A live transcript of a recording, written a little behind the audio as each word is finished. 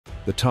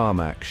The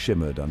tarmac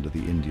shimmered under the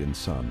Indian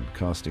sun,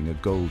 casting a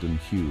golden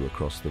hue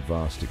across the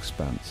vast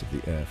expanse of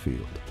the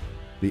airfield.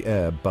 The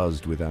air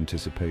buzzed with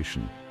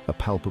anticipation, a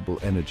palpable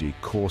energy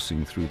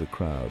coursing through the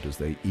crowd as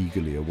they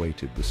eagerly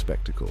awaited the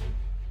spectacle.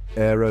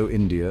 Aero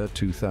India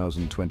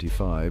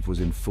 2025 was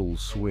in full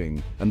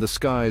swing, and the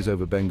skies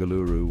over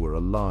Bengaluru were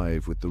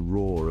alive with the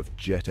roar of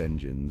jet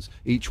engines,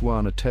 each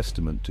one a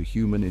testament to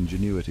human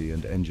ingenuity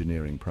and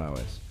engineering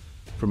prowess.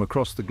 From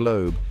across the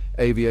globe,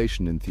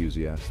 aviation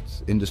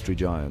enthusiasts, industry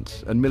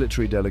giants, and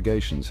military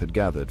delegations had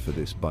gathered for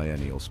this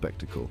biennial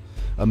spectacle,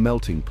 a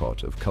melting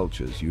pot of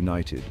cultures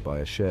united by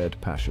a shared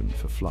passion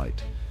for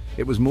flight.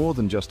 It was more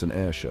than just an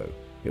air show.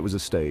 It was a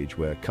stage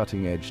where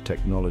cutting-edge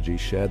technology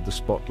shared the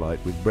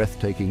spotlight with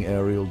breathtaking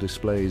aerial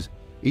displays,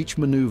 each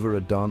maneuver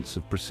a dance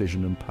of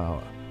precision and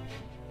power.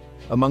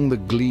 Among the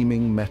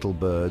gleaming metal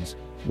birds,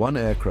 one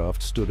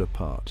aircraft stood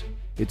apart,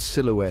 its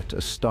silhouette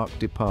a stark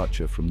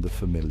departure from the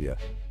familiar,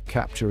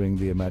 capturing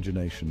the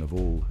imagination of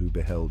all who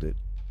beheld it.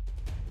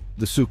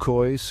 The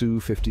Sukhoi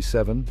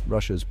Su-57,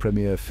 Russia's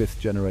premier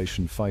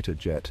fifth-generation fighter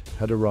jet,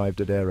 had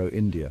arrived at Aero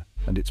India,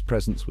 and its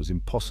presence was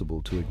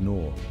impossible to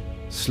ignore.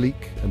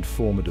 Sleek and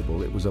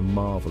formidable, it was a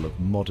marvel of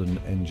modern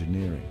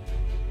engineering.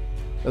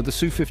 The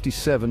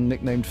Su-57,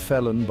 nicknamed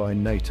Felon by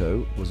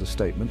NATO, was a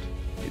statement.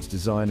 Its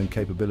design and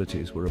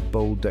capabilities were a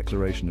bold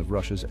declaration of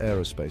Russia's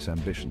aerospace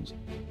ambitions.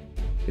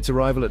 Its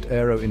arrival at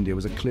Aero India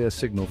was a clear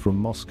signal from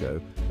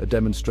Moscow, a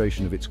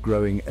demonstration of its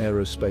growing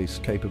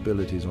aerospace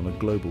capabilities on a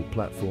global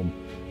platform,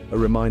 a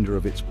reminder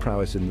of its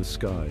prowess in the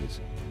skies.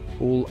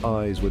 All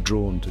eyes were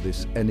drawn to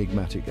this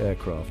enigmatic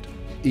aircraft,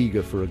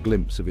 eager for a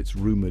glimpse of its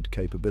rumored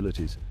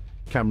capabilities.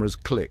 Cameras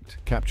clicked,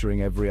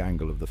 capturing every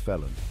angle of the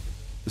Felon.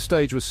 The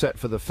stage was set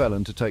for the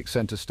Felon to take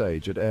center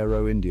stage at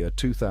Aero India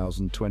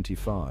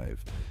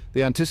 2025.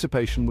 The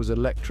anticipation was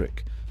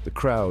electric, the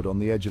crowd on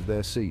the edge of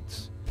their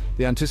seats.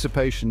 The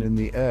anticipation in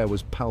the air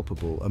was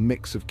palpable, a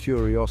mix of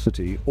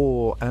curiosity,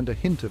 awe, and a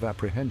hint of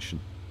apprehension.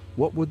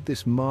 What would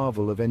this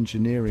marvel of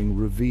engineering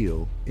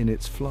reveal in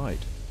its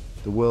flight?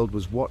 The world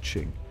was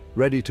watching,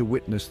 ready to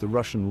witness the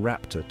Russian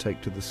Raptor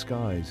take to the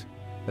skies.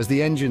 As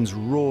the engines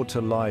roared to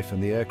life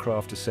and the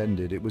aircraft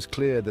ascended, it was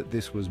clear that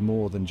this was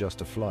more than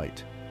just a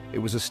flight. It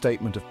was a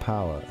statement of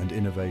power and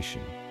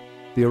innovation.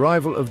 The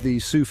arrival of the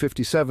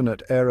Su-57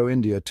 at Aero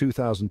India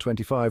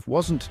 2025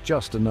 wasn't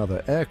just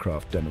another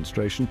aircraft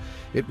demonstration,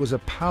 it was a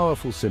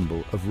powerful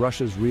symbol of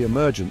Russia's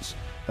re-emergence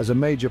as a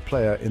major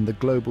player in the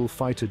global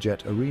fighter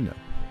jet arena.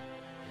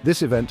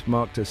 This event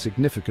marked a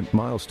significant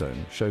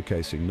milestone,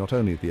 showcasing not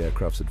only the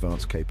aircraft's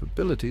advanced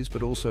capabilities,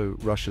 but also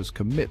Russia's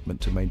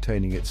commitment to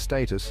maintaining its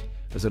status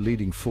as a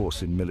leading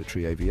force in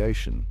military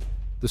aviation.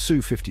 The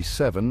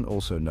Su-57,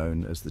 also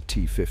known as the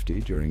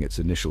T-50 during its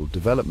initial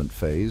development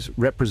phase,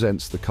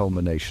 represents the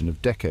culmination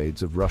of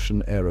decades of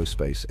Russian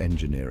aerospace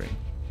engineering.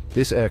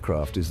 This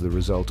aircraft is the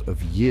result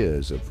of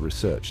years of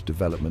research,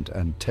 development,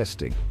 and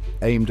testing,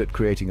 aimed at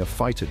creating a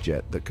fighter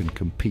jet that can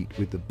compete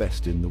with the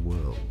best in the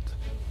world.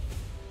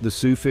 The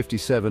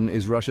Su-57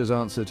 is Russia's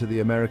answer to the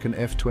American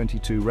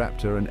F-22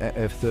 Raptor and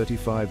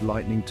F-35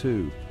 Lightning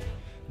II.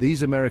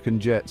 These American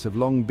jets have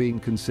long been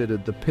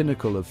considered the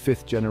pinnacle of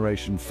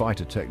fifth-generation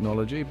fighter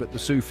technology, but the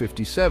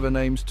Su-57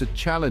 aims to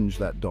challenge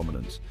that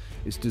dominance.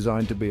 It's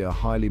designed to be a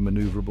highly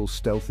maneuverable,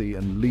 stealthy,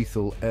 and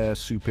lethal air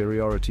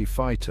superiority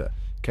fighter,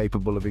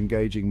 capable of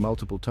engaging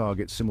multiple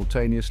targets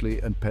simultaneously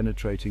and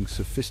penetrating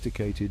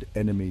sophisticated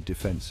enemy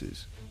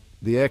defenses.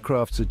 The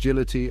aircraft's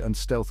agility and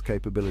stealth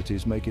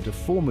capabilities make it a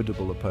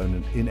formidable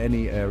opponent in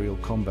any aerial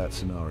combat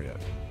scenario.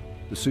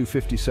 The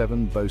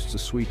Su-57 boasts a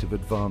suite of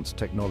advanced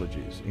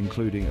technologies,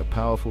 including a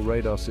powerful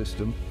radar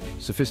system,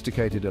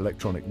 sophisticated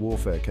electronic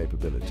warfare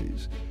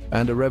capabilities,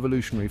 and a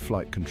revolutionary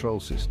flight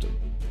control system.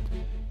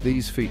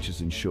 These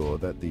features ensure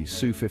that the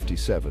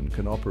Su-57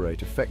 can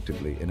operate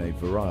effectively in a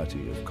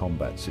variety of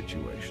combat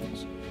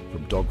situations,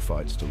 from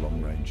dogfights to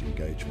long-range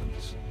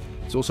engagements.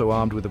 It's also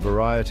armed with a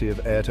variety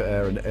of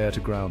air-to-air and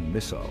air-to-ground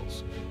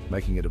missiles,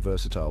 making it a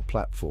versatile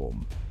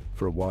platform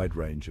for a wide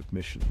range of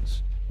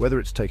missions. Whether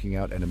it's taking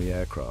out enemy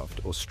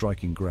aircraft or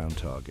striking ground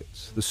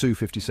targets, the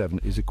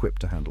Su-57 is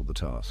equipped to handle the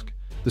task.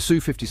 The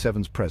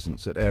Su-57's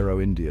presence at Aero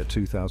India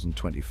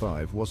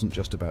 2025 wasn't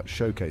just about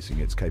showcasing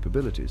its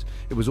capabilities,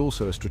 it was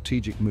also a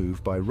strategic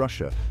move by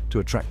Russia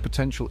to attract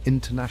potential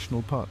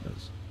international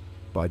partners.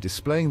 By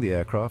displaying the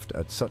aircraft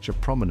at such a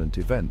prominent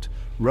event,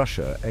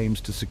 Russia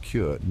aims to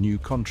secure new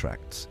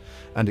contracts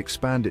and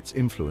expand its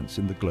influence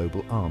in the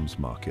global arms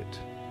market.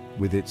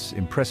 With its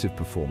impressive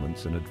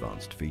performance and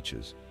advanced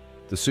features,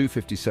 the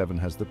Su-57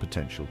 has the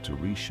potential to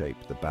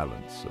reshape the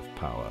balance of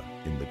power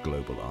in the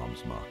global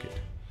arms market.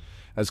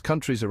 As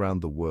countries around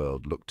the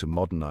world look to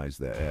modernize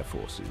their air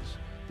forces,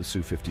 the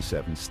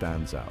Su-57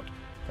 stands out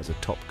as a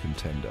top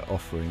contender,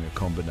 offering a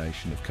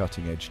combination of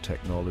cutting-edge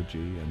technology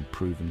and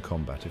proven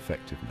combat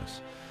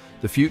effectiveness.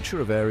 The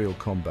future of aerial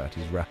combat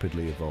is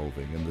rapidly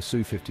evolving, and the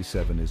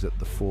Su-57 is at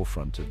the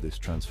forefront of this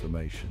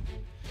transformation.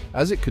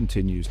 As it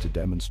continues to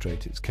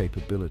demonstrate its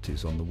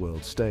capabilities on the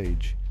world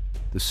stage,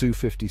 The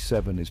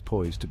Su-57 is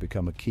poised to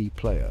become a key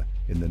player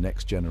in the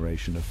next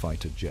generation of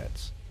fighter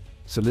jets,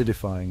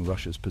 solidifying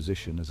Russia's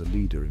position as a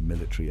leader in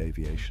military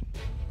aviation.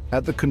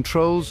 At the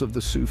controls of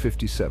the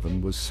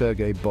Su-57 was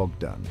Sergey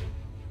Bogdan,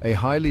 a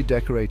highly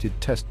decorated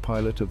test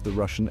pilot of the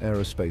Russian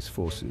aerospace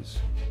forces.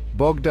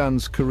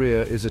 Bogdan's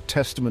career is a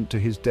testament to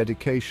his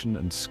dedication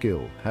and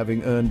skill,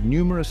 having earned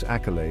numerous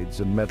accolades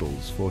and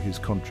medals for his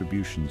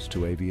contributions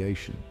to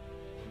aviation.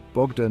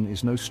 Bogdan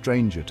is no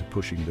stranger to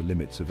pushing the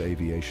limits of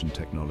aviation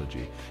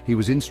technology. He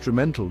was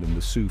instrumental in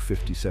the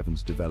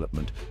Su-57's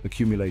development,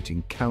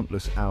 accumulating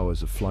countless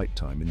hours of flight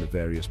time in the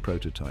various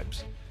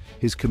prototypes.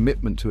 His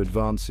commitment to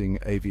advancing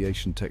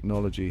aviation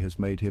technology has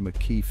made him a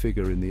key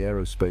figure in the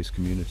aerospace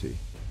community.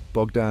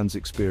 Bogdan's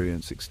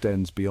experience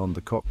extends beyond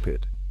the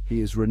cockpit. He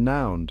is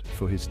renowned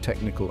for his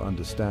technical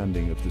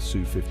understanding of the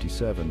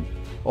Su-57,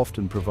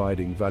 often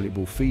providing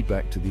valuable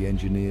feedback to the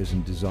engineers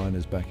and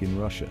designers back in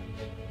Russia.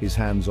 His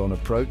hands-on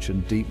approach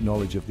and deep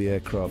knowledge of the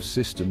aircraft's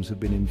systems have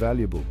been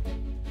invaluable.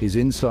 His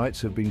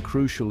insights have been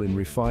crucial in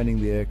refining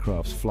the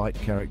aircraft's flight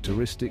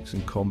characteristics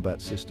and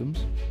combat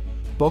systems.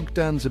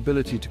 Bogdan's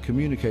ability to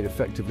communicate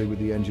effectively with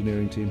the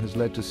engineering team has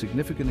led to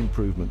significant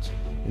improvements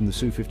in the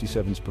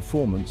Su-57's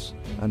performance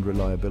and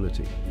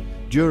reliability.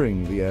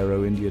 During the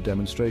Aero India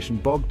demonstration,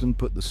 Bogdan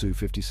put the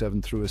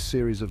Su-57 through a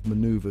series of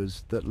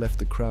maneuvers that left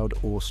the crowd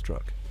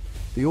awestruck.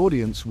 The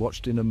audience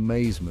watched in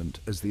amazement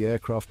as the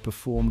aircraft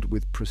performed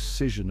with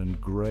precision and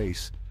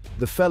grace.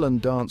 The felon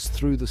danced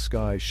through the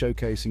sky,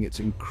 showcasing its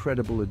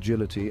incredible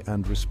agility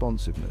and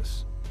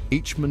responsiveness.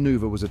 Each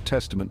maneuver was a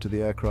testament to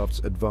the aircraft's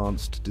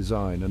advanced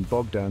design and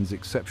Bogdan's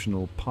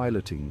exceptional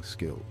piloting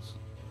skills.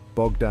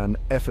 Bogdan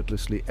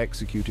effortlessly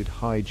executed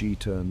high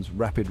G-turns,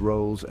 rapid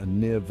rolls and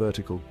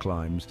near-vertical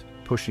climbs,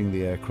 pushing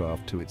the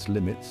aircraft to its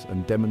limits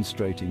and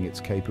demonstrating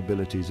its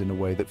capabilities in a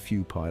way that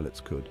few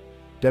pilots could,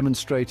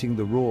 demonstrating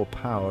the raw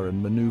power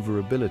and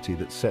maneuverability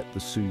that set the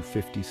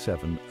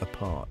Su-57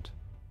 apart.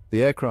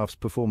 The aircraft's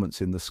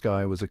performance in the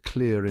sky was a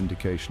clear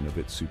indication of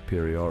its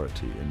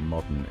superiority in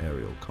modern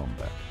aerial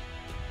combat.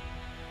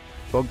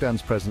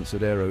 Bogdan's presence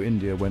at Aero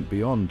India went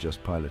beyond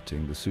just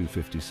piloting the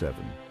Su-57.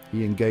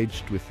 He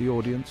engaged with the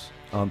audience,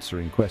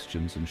 answering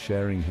questions and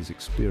sharing his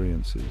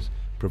experiences,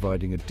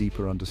 providing a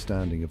deeper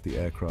understanding of the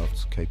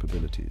aircraft's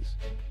capabilities.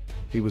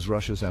 He was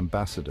Russia's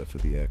ambassador for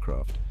the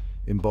aircraft,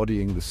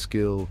 embodying the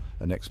skill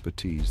and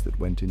expertise that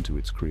went into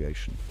its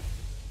creation.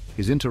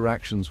 His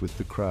interactions with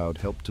the crowd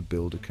helped to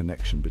build a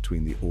connection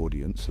between the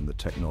audience and the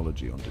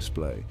technology on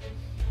display.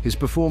 His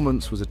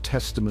performance was a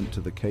testament to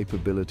the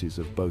capabilities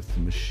of both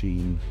the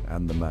machine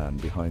and the man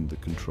behind the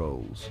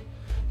controls.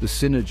 The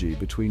synergy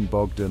between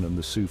Bogdan and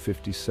the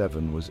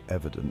Su-57 was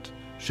evident,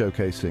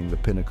 showcasing the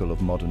pinnacle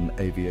of modern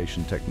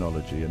aviation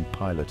technology and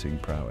piloting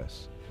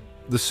prowess.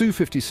 The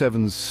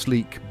Su-57's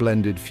sleek,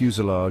 blended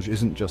fuselage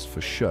isn't just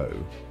for show.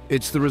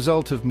 It's the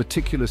result of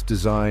meticulous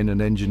design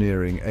and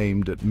engineering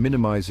aimed at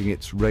minimizing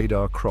its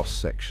radar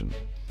cross-section,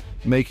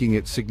 making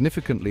it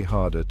significantly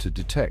harder to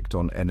detect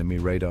on enemy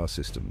radar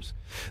systems.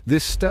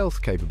 This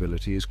stealth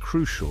capability is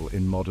crucial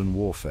in modern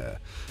warfare,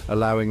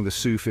 allowing the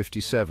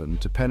Su-57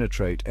 to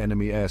penetrate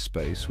enemy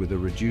airspace with a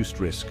reduced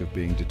risk of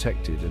being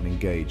detected and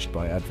engaged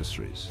by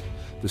adversaries.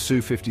 The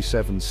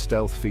Su-57's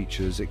stealth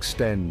features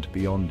extend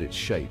beyond its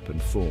shape and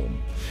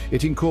form.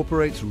 It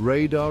incorporates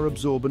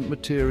radar-absorbent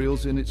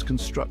materials in its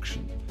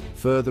construction,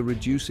 further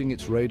reducing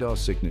its radar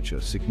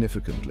signature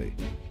significantly.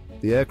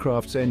 The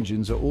aircraft's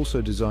engines are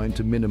also designed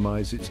to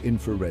minimize its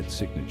infrared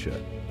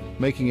signature,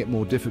 making it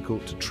more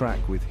difficult to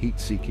track with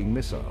heat-seeking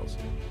missiles.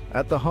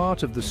 At the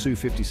heart of the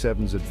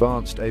Su-57's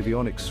advanced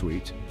avionics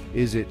suite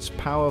is its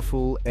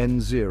powerful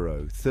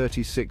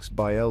N0-36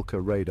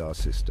 AMCA radar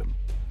system.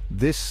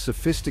 This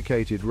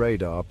sophisticated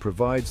radar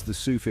provides the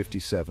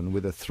Su-57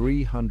 with a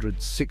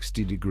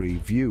 360-degree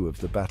view of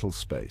the battle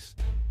space,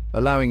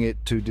 allowing it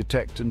to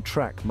detect and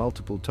track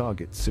multiple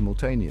targets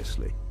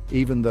simultaneously,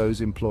 even those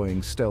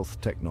employing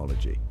stealth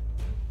technology.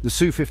 The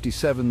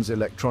Su-57's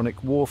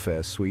electronic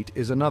warfare suite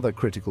is another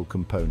critical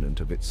component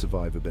of its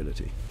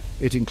survivability.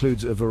 It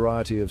includes a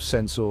variety of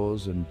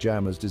sensors and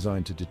jammers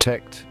designed to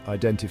detect,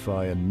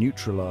 identify and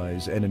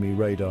neutralize enemy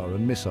radar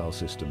and missile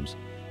systems,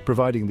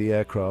 providing the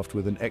aircraft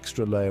with an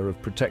extra layer of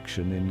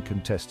protection in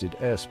contested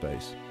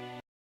airspace.